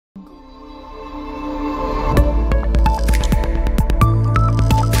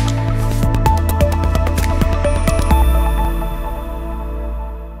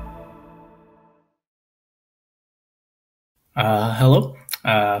Hello,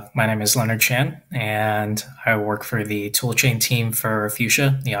 my name is Leonard Chan, and I work for the toolchain team for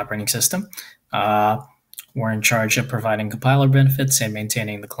Fuchsia, the operating system. Uh, we're in charge of providing compiler benefits and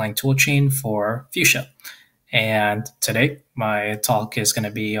maintaining the Clang toolchain for Fuchsia. And today, my talk is going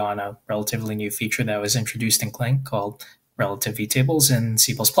to be on a relatively new feature that was introduced in Clang called relative VTables in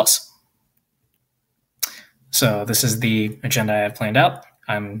C++. So this is the agenda I have planned out.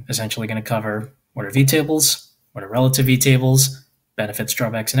 I'm essentially going to cover what are VTables, what are relative VTables, benefits,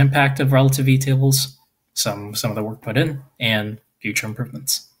 drawbacks, and impact of relative VTables, some of the work put in, and future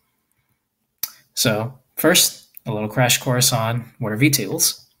improvements. So first, a little crash course on what are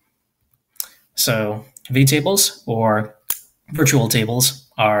VTables. So VTables, or virtual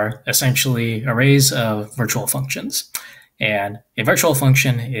tables, are essentially arrays of virtual functions. And a virtual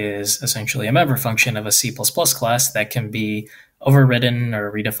function is essentially a member function of a C++ class that can be overridden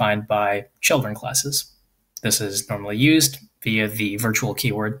or redefined by children classes. This is normally used via the virtual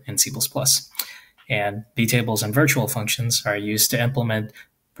keyword in C++. And VTables and virtual functions are used to implement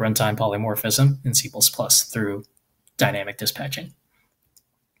runtime polymorphism in C++ through dynamic dispatching.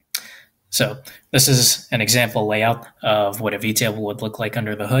 So this is an example layout of what a VTable would look like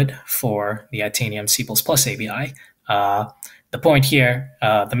under the hood for the Itanium C++ ABI. The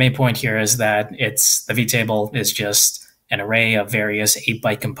main point here is that the VTable is just an array of various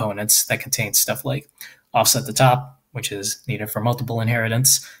 8-byte components that contain stuff like offset the top, which is needed for multiple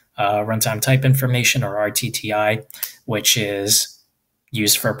inheritance, runtime type information, or RTTI, which is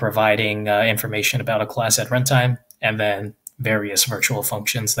used for providing information about a class at runtime, and then various virtual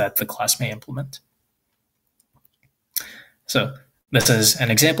functions that the class may implement. So this is an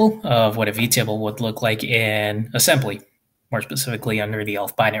example of what a VTable would look like in assembly, more specifically under the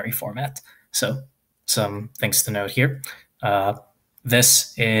ELF binary format. So some things to note here.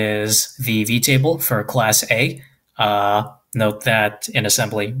 This is the VTable for class A. Note that in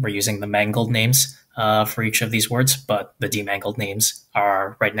assembly, we're using the mangled names for each of these words, but the demangled names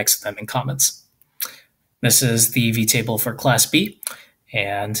are right next to them in comments. This is the VTable for class B,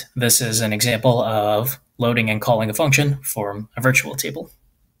 and this is an example of loading and calling a function from a virtual table.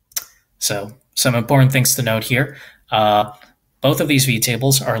 So some important things to note here. Both of these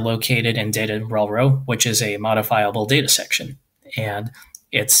VTables are located in data rel row, which is a modifiable data section. And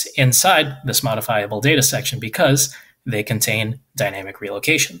it's inside this modifiable data section because they contain dynamic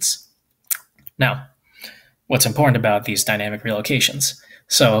relocations. Now, what's important about these dynamic relocations?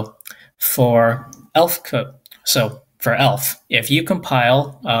 So for ELF code, if you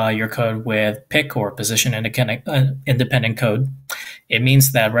compile your code with pick or position independent code, it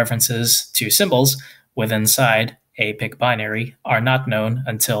means that references to symbols within inside a pick binary are not known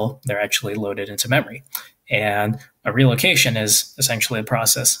until they're actually loaded into memory. And a relocation is essentially a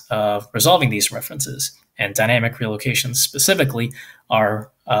process of resolving these references. And dynamic relocations specifically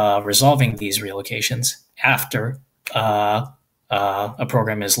are resolving these relocations after a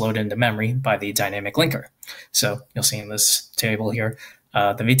program is loaded into memory by the dynamic linker. So you'll see in this table here,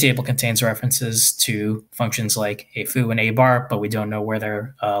 the VTable contains references to functions like a foo and a bar, but we don't know where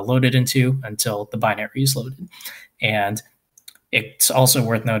they're loaded into until the binary is loaded. And it's also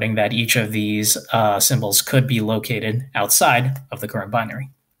worth noting that each of these symbols could be located outside of the current binary.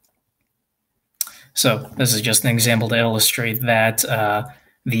 So this is just an example to illustrate that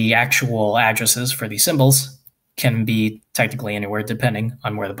the actual addresses for these symbols can be technically anywhere depending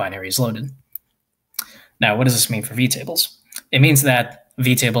on where the binary is loaded. Now, what does this mean for VTables? It means that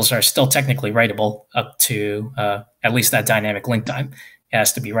VTables are still technically writable up to at least that dynamic link time. It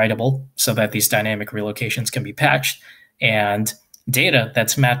has to be writable so that these dynamic relocations can be patched, and data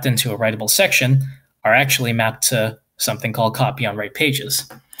that's mapped into a writable section are actually mapped to something called copy on write pages.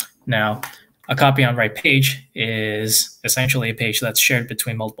 Now, a copy on write page is essentially a page that's shared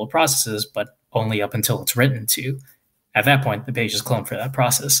between multiple processes, but only up until it's written to. At that point, the page is cloned for that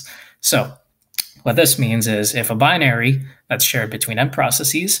process. So what this means is if a binary that's shared between n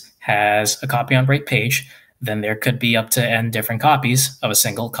processes has a copy on write page, then there could be up to n different copies of a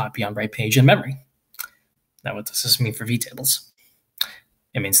single copy on write page in memory. Now, what does this mean for VTables?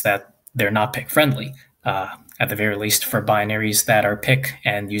 It means that they're not pick friendly, at the very least for binaries that are pick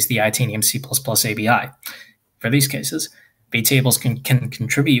and use the Itanium C++ ABI. For these cases, VTables can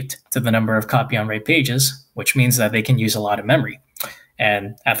contribute to the number of copy on write pages, which means that they can use a lot of memory.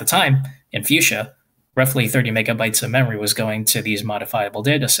 And at the time, in Fuchsia, roughly 30 megabytes of memory was going to these modifiable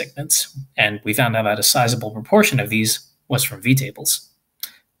data segments, and we found out that a sizable proportion of these was from VTables.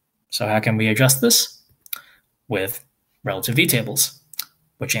 So how can we address this? With relative VTables,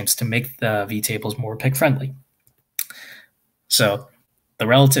 which aims to make the VTables more pick-friendly. So the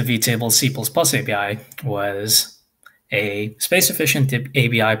relative VTables C++ API was a space-efficient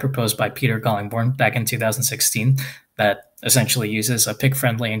ABI proposed by Peter Gollingborn back in 2016 that essentially uses a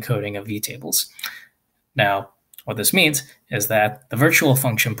pick-friendly encoding of VTables. Now, what this means is that the virtual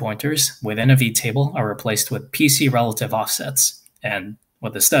function pointers within a VTable are replaced with PC relative offsets. And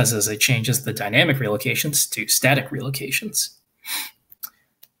what this does is it changes the dynamic relocations to static relocations.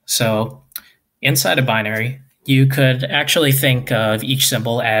 So inside a binary, you could actually think of each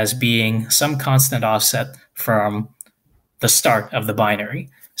symbol as being some constant offset from the start of the binary.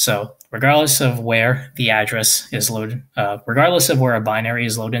 So regardless of where the address is loaded, regardless of where a binary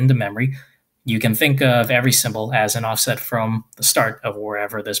is loaded into memory, you can think of every symbol as an offset from the start of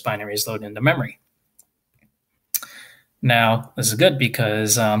wherever this binary is loaded into memory. Now, this is good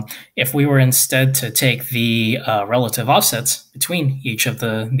because if we were instead to take the relative offsets between each of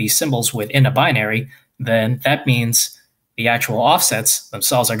these symbols within a binary, then that means the actual offsets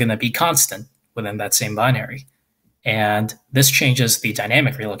themselves are going to be constant within that same binary. And this changes the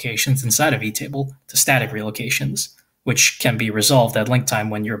dynamic relocations inside a VTable to static relocations, which can be resolved at link time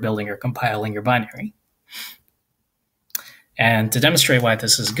when you're building or compiling your binary. And to demonstrate why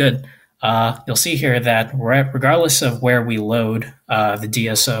this is good, you'll see here that regardless of where we load the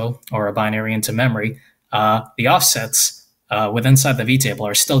DSO or a binary into memory, the offsets inside the VTable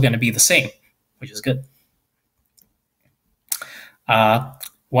are still going to be the same, which is good.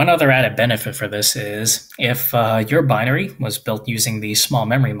 One other added benefit for this is if your binary was built using the small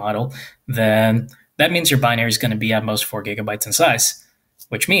memory model, then that means your binary is going to be at most 4 gigabytes in size,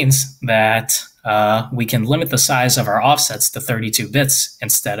 which means that we can limit the size of our offsets to 32 bits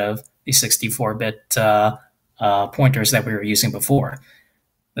instead of the 64-bit pointers that we were using before.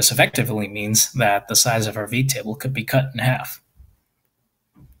 This effectively means that the size of our VTable could be cut in half.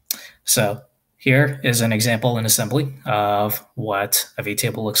 So here is an example in assembly of what a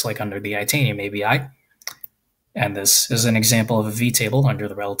VTable looks like under the Itanium ABI. And this is an example of a VTable under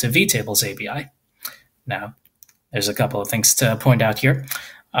the relative VTables ABI. Now, there's a couple of things to point out here.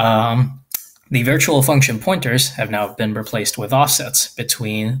 The virtual function pointers have now been replaced with offsets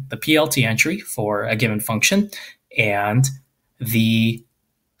between the PLT entry for a given function and the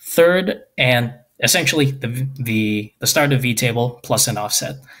third and essentially the start of VTable plus an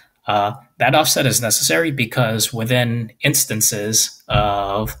offset. That offset is necessary because within instances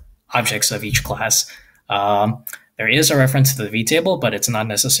of objects of each class, there is a reference to the VTable, but it's not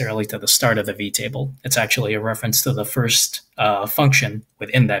necessarily to the start of the VTable. It's actually a reference to the first function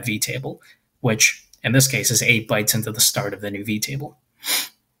within that VTable, which in this case is 8 bytes into the start of the new VTable.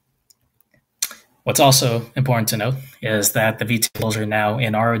 What's also important to note is that the VTables are now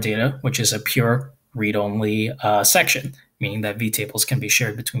in RO data, which is a pure read-only section, meaning that VTables can be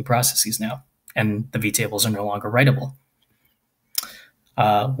shared between processes now, and the VTables are no longer writable.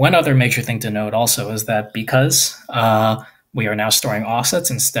 One other major thing to note also is that because we are now storing offsets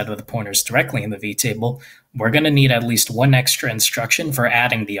instead of the pointers directly in the VTable, we're going to need at least one extra instruction for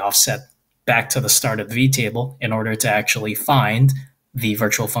adding the offset back to the start of the VTable in order to actually find the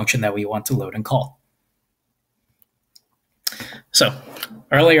virtual function that we want to load and call. So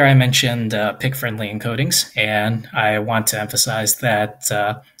earlier I mentioned pick-friendly encodings, and I want to emphasize that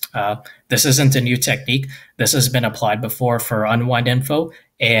this isn't a new technique. This has been applied before for unwind info,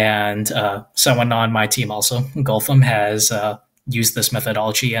 and someone on my team also, Gulfam, has used this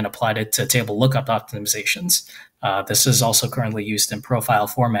methodology and applied it to table lookup optimizations. This is also currently used in profile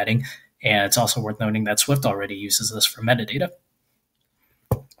formatting, and it's also worth noting that Swift already uses this for metadata.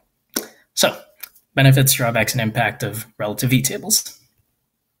 So, benefits, drawbacks, and impact of relative VTables.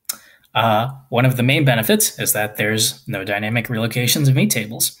 One of the main benefits is that there's no dynamic relocations in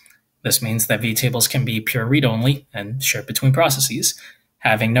VTables. This means that VTables can be pure read-only and shared between processes.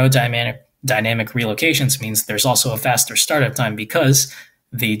 Having no dynamic relocations means there's also a faster startup time because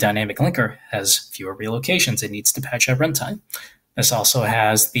the dynamic linker has fewer relocations it needs to patch at runtime. This also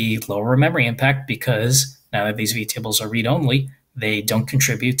has the lower memory impact because now that these VTables are read-only, they don't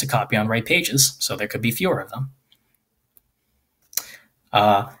contribute to copy on write pages, so there could be fewer of them.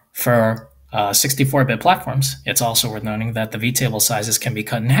 For 64-bit platforms, it's also worth noting that the VTable sizes can be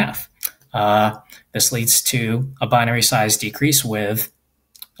cut in half. This leads to a binary size decrease with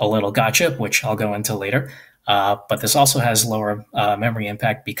a little gotcha, which I'll go into later. But this also has lower memory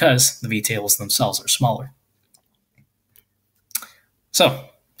impact because the VTables themselves are smaller. So,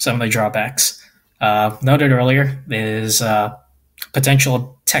 some of the drawbacks. Noted earlier is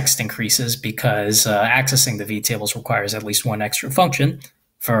potential text increases because accessing the VTables requires at least one extra function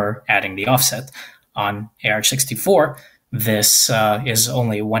for adding the offset. On AR64, this is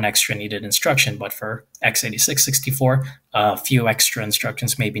only one extra needed instruction, but for x86-64, a few extra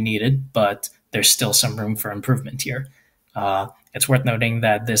instructions may be needed, but there's still some room for improvement here. It's worth noting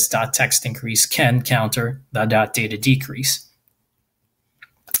that this .text increase can counter the .data decrease.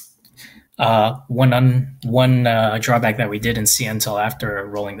 One drawback that we didn't see until after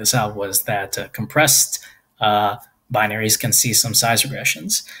rolling this out was that compressed binaries can see some size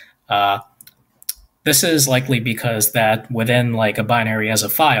regressions. This is likely because that within like a binary as a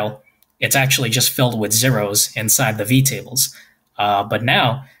file, it's actually just filled with zeros inside the VTables. But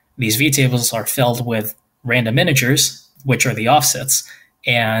now these VTables are filled with random integers, which are the offsets.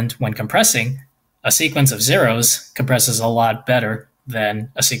 And when compressing, a sequence of zeros compresses a lot better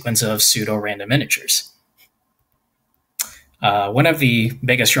than a sequence of pseudo-random integers. One of the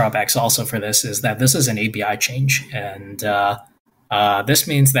biggest drawbacks also for this is that this is an ABI change. And this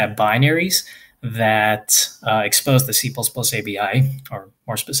means that binaries that expose the C++ ABI, or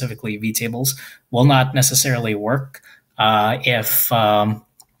more specifically VTables, will not necessarily work if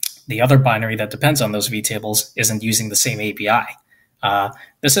the other binary that depends on those VTables isn't using the same ABI.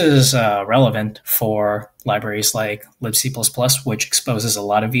 This is relevant for libraries like libc++, which exposes a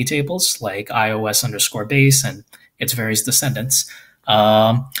lot of VTables, like iOS_base and its various descendants.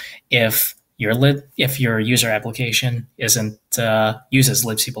 If your user application isn't uses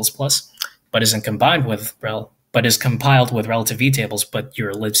libc++, but is compiled with relative VTables, but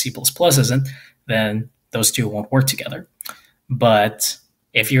your libc++ isn't, then those two won't work together. But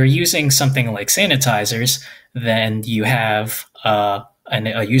if you're using something like sanitizers, then you have a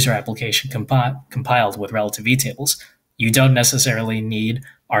user application compiled with relative VTables. You don't necessarily need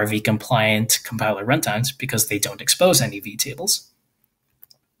RV compliant compiler runtimes because they don't expose any VTables.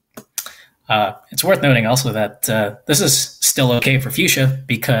 It's worth noting also that this is still okay for Fuchsia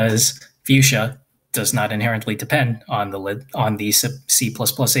because Fuchsia does not inherently depend on the C++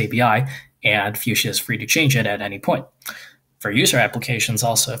 ABI, and Fuchsia is free to change it at any point. For user applications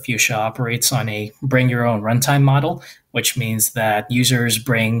also, Fuchsia operates on a bring your own runtime model, which means that users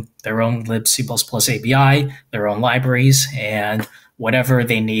bring their own libc++ ABI, their own libraries, and whatever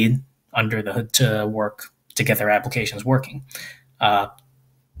they need under the hood to get their applications working.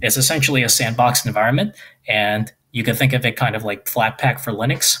 It's essentially a sandbox environment, and you can think of it kind of like Flatpak for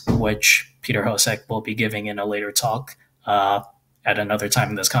Linux, which Peter Hosek will be giving in a later talk at another time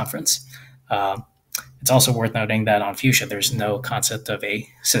in this conference. It's also worth noting that on Fuchsia, there's no concept of a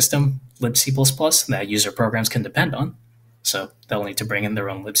system libc++ that user programs can depend on, so they'll need to bring in their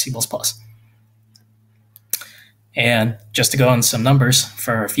own libc++. And just to go on some numbers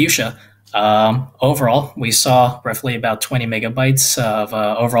for Fuchsia, overall, we saw roughly about 20 megabytes of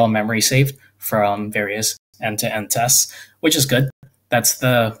overall memory saved from various end-to-end tests, which is good. That's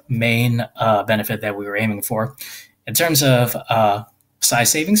the main benefit that we were aiming for. In terms of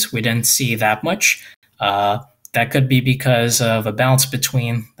size savings, we didn't see that much. That could be because of a balance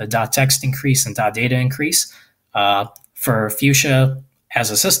between the .text increase and .data increase. For Fuchsia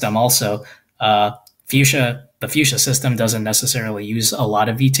as a system also, the Fuchsia system doesn't necessarily use a lot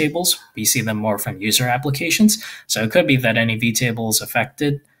of VTables. We see them more from user applications. So it could be that any VTables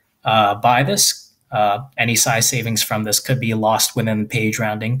affected by this, any size savings from this could be lost within page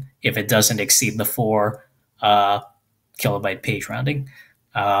rounding if it doesn't exceed the 4 kilobyte page rounding.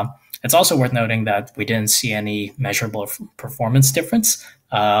 It's also worth noting that we didn't see any measurable performance difference,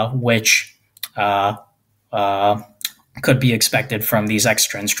 which could be expected from these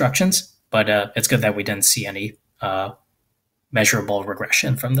extra instructions, but it's good that we didn't see any measurable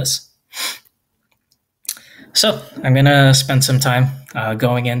regression from this. So I'm going to spend some time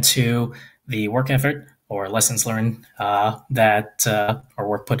going into the work effort or lessons learned or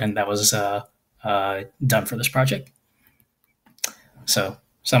work put in that was done for this project. So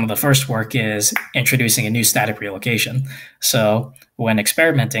some of the first work is introducing a new static relocation. So when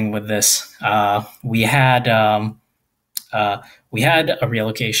experimenting with this, we had a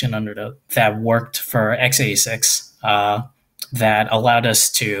relocation that worked for x86 that allowed us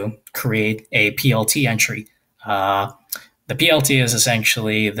to create a PLT entry. The PLT is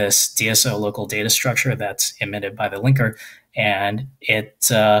essentially this DSO local data structure that's emitted by the linker, and it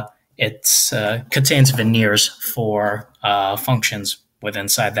contains veneers for functions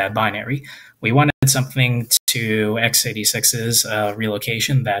inside that binary. We wanted something to x86's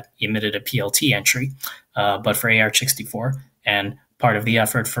relocation that emitted a PLT entry, but for AR64, and part of the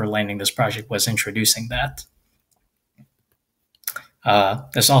effort for landing this project was introducing that.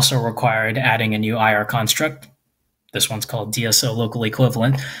 This also required adding a new IR construct. This one's called DSO local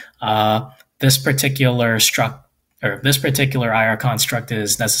equivalent. This particular IR construct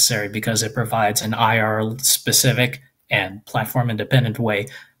is necessary because it provides an IR specific and platform-independent way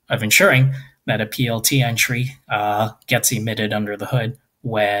of ensuring that a PLT entry gets emitted under the hood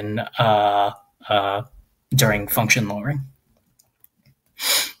when during function lowering.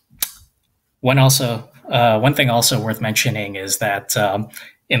 One thing also worth mentioning is that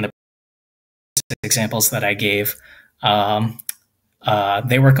in the examples that I gave,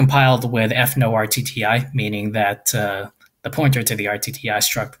 they were compiled with fno RTTI, meaning that the pointer to the RTTI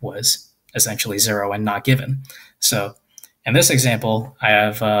struct was essentially 0 and not given. So in this example, I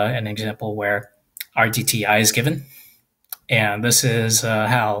have an example where RTTI is given, and this is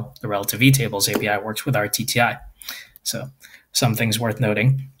how the relative VTables API works with RTTI. So some things worth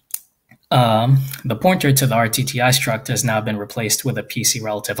noting. The pointer to the RTTI struct has now been replaced with a PC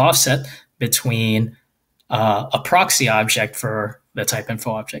relative offset between a proxy object for the type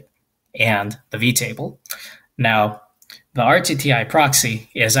info object and the VTable. Now, the RTTI proxy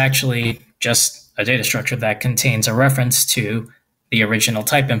is actually just a data structure that contains a reference to the original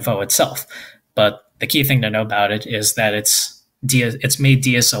type info itself. But the key thing to know about it is that it's made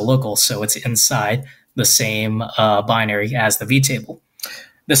DSO local, so it's inside the same binary as the VTable.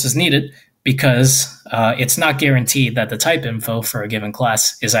 This is needed because it's not guaranteed that the type info for a given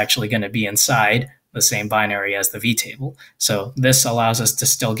class is actually going to be inside the same binary as the VTable. So this allows us to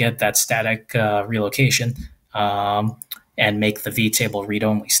still get that static relocation and make the VTable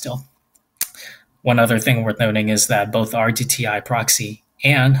read-only still. One other thing worth noting is that both RTTI proxy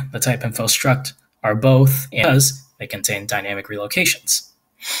and the type info struct are both because they contain dynamic relocations.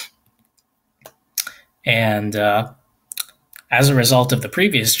 And as a result of the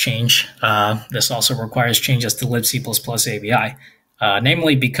previous change, this also requires changes to libc++ ABI,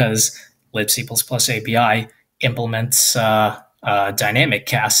 namely because libc++ ABI implements dynamic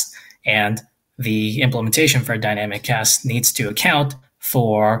cast, and the implementation for dynamic cast needs to account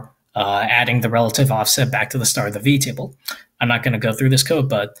for adding the relative offset back to the start of the VTable. I'm not going to go through this code,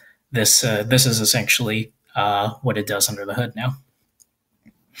 but this is essentially what it does under the hood now.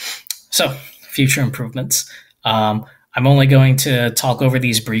 So, future improvements. I'm only going to talk over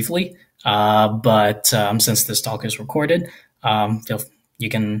these briefly, but since this talk is recorded, you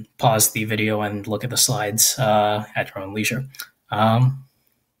can pause the video and look at the slides at your own leisure.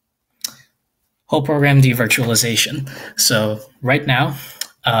 Whole program devirtualization. So right now,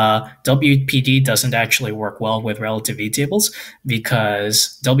 WPD doesn't actually work well with relative VTables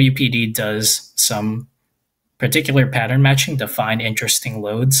because WPD does some particular pattern matching to find interesting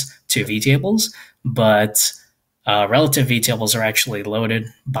loads to VTables, but relative VTables are actually loaded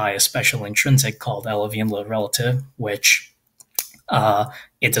by a special intrinsic called LLVM load relative, which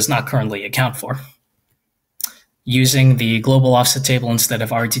it does not currently account for. Using the global offset table instead of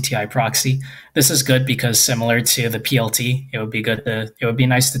RTTI proxy, this is good because similar to the PLT, it would be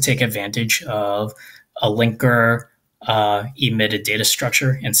nice to take advantage of a linker emitted data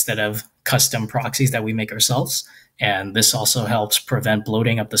structure instead of custom proxies that we make ourselves. And this also helps prevent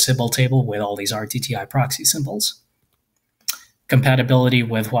bloating up the symbol table with all these RTTI proxy symbols. Compatibility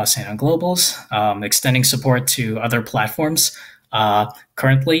with Huasana globals, extending support to other platforms.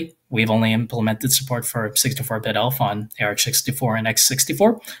 Currently, we've only implemented support for 64-bit ELF on ARC64 and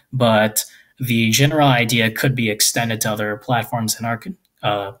X64, but the general idea could be extended to other platforms in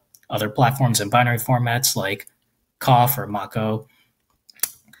other platforms in binary formats like COF or Mako.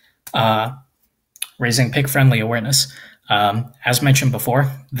 Raising PIC-friendly awareness. As mentioned before,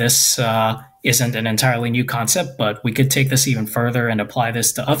 this isn't an entirely new concept, but we could take this even further and apply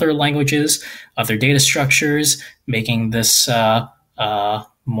this to other languages, other data structures, making this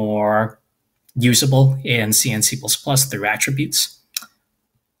more usable in C and C++ through attributes.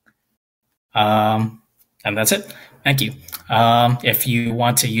 And that's it. Thank you. If you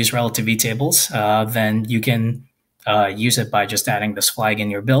want to use relative VTables, then you can use it by just adding this flag in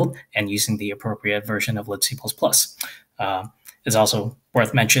your build and using the appropriate version of libc++. It's also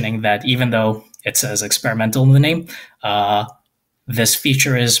worth mentioning that even though it says experimental in the name, this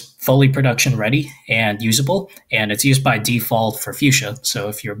feature is fully production ready and usable, and it's used by default for Fuchsia. So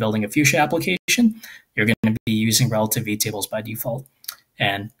if you're building a Fuchsia application, you're going to be using relative VTables by default.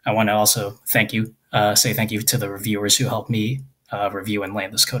 And I want to also say thank you to the reviewers who helped me review and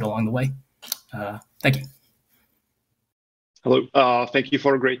land this code along the way. Thank you. Hello, thank you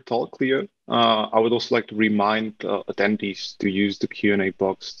for a great talk, Leo. I would also like to remind attendees to use the Q&A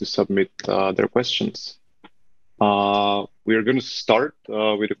box to submit their questions. We are going to start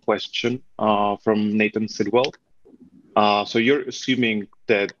with a question from Nathan Sidwell. So you're assuming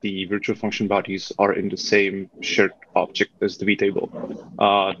that the virtual function bodies are in the same shared object as the VTable.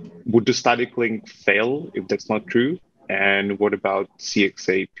 Would the static link fail if that's not true? And what about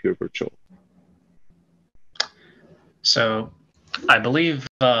CXA pure virtual? So I believe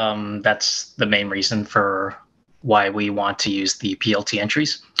that's the main reason for why we want to use the PLT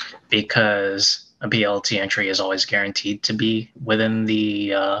entries, because a PLT entry is always guaranteed to be within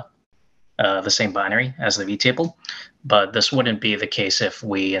the same binary as the vtable, but this wouldn't be the case if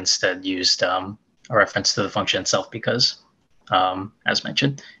we instead used a reference to the function itself, because, as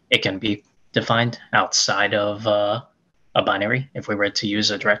mentioned, it can be defined outside of a binary if we were to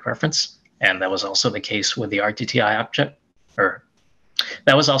use a direct reference, and that was also the case with the RTTI object, or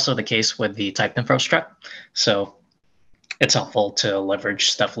that was also the case with the type info struct. So it's helpful to leverage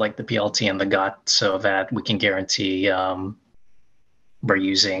stuff like the PLT and the GOT so that we can guarantee we're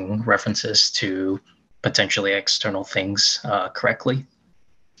using references to potentially external things correctly.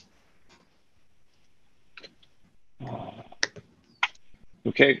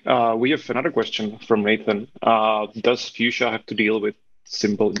 Okay, we have another question from Nathan. Does Fuchsia have to deal with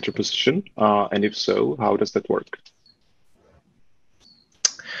symbol interposition? And if so, how does that work?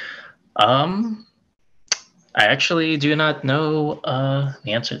 I actually do not know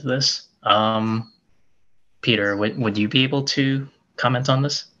the answer to this. Peter, would you be able to comment on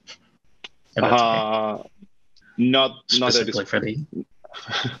this? Okay. Not specifically for the.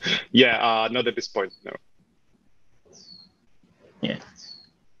 Yeah, not at this point, no. Yeah.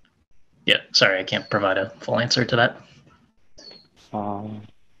 Sorry, I can't provide a full answer to that.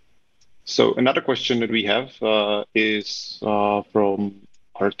 So another question that we have is from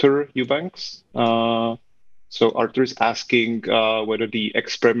Arthur Eubanks. So Arthur is asking whether the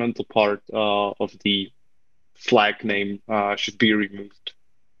experimental part of the flag name should be removed.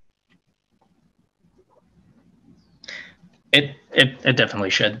 It definitely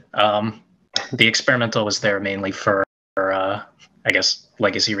should. The experimental was there mainly for I guess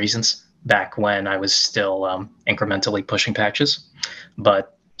legacy reasons back when I was still incrementally pushing patches,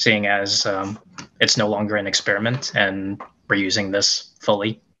 but seeing as it's no longer an experiment and we're using this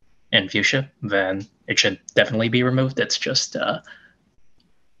fully in Fuchsia, then it should definitely be removed. It's just I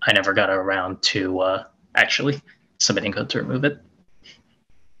never got around to actually submitting code to remove it.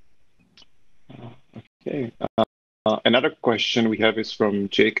 Okay. Another question we have is from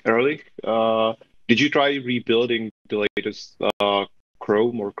Jake Ehrlich. Did you try rebuilding the latest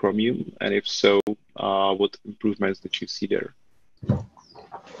Chrome or Chromium? And if so, what improvements did you see there?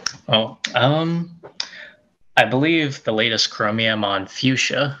 Oh, I believe the latest Chromium on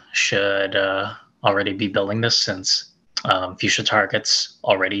Fuchsia should already be building this, since Fuchsia targets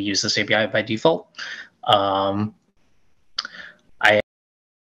already use this API by default.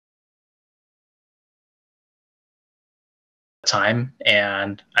 Time,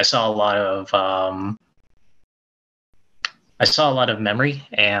 and I saw a lot of memory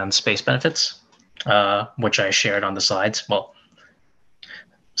and space benefits, which I shared on the slides. Well,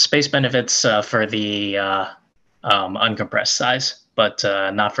 space benefits for the uncompressed size, but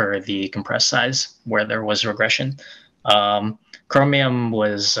not for the compressed size where there was regression. Chromium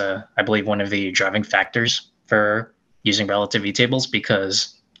was, I believe, one of the driving factors for using relative VTables,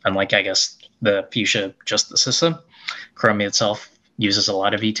 because unlike, I guess, the Fuchsia justice system, Chromium itself uses a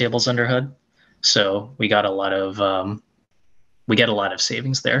lot of VTables under hood, so we got a lot of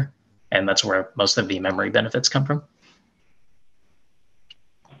savings there, and that's where most of the memory benefits come from.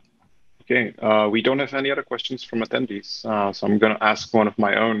 Okay, we don't have any other questions from attendees, so I'm going to ask one of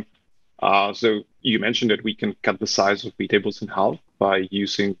my own. So you mentioned that we can cut the size of VTables in half by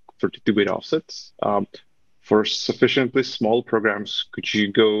using 32-bit offsets. For sufficiently small programs, could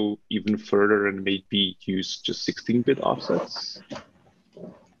you go even further and maybe use just 16-bit offsets?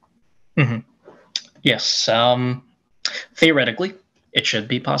 Mm-hmm. Yes, theoretically, it should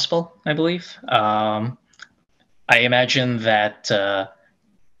be possible, I believe. I imagine that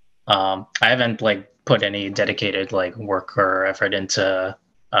I haven't put any dedicated work or effort into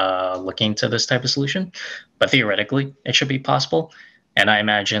looking into this type of solution, but theoretically, it should be possible. And I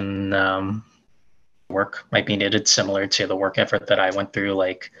imagine work might be needed similar to the work effort that I went through,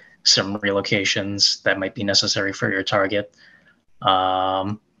 like some relocations that might be necessary for your target,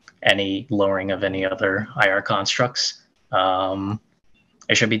 any lowering of any other IR constructs.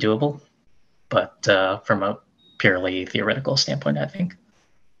 It should be doable, but from a purely theoretical standpoint, I think.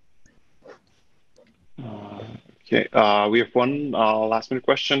 Okay, we have one last-minute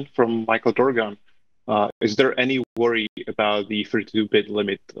question from Michael Dorgan. Is there any worry about the 32-bit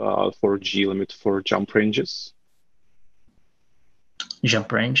limit for G-limit for jump ranges?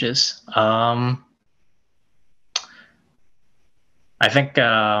 Jump ranges. I think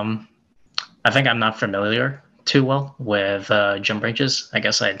I'm not familiar too well with jump ranges. I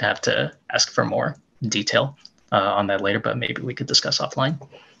guess I'd have to ask for more detail on that later, but maybe we could discuss offline.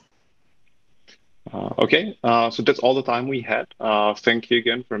 Okay, so that's all the time we had. Thank you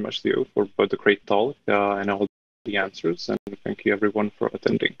again very much, Leo, for the great talk and all the answers, and thank you everyone for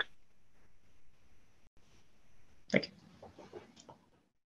attending. Thank you.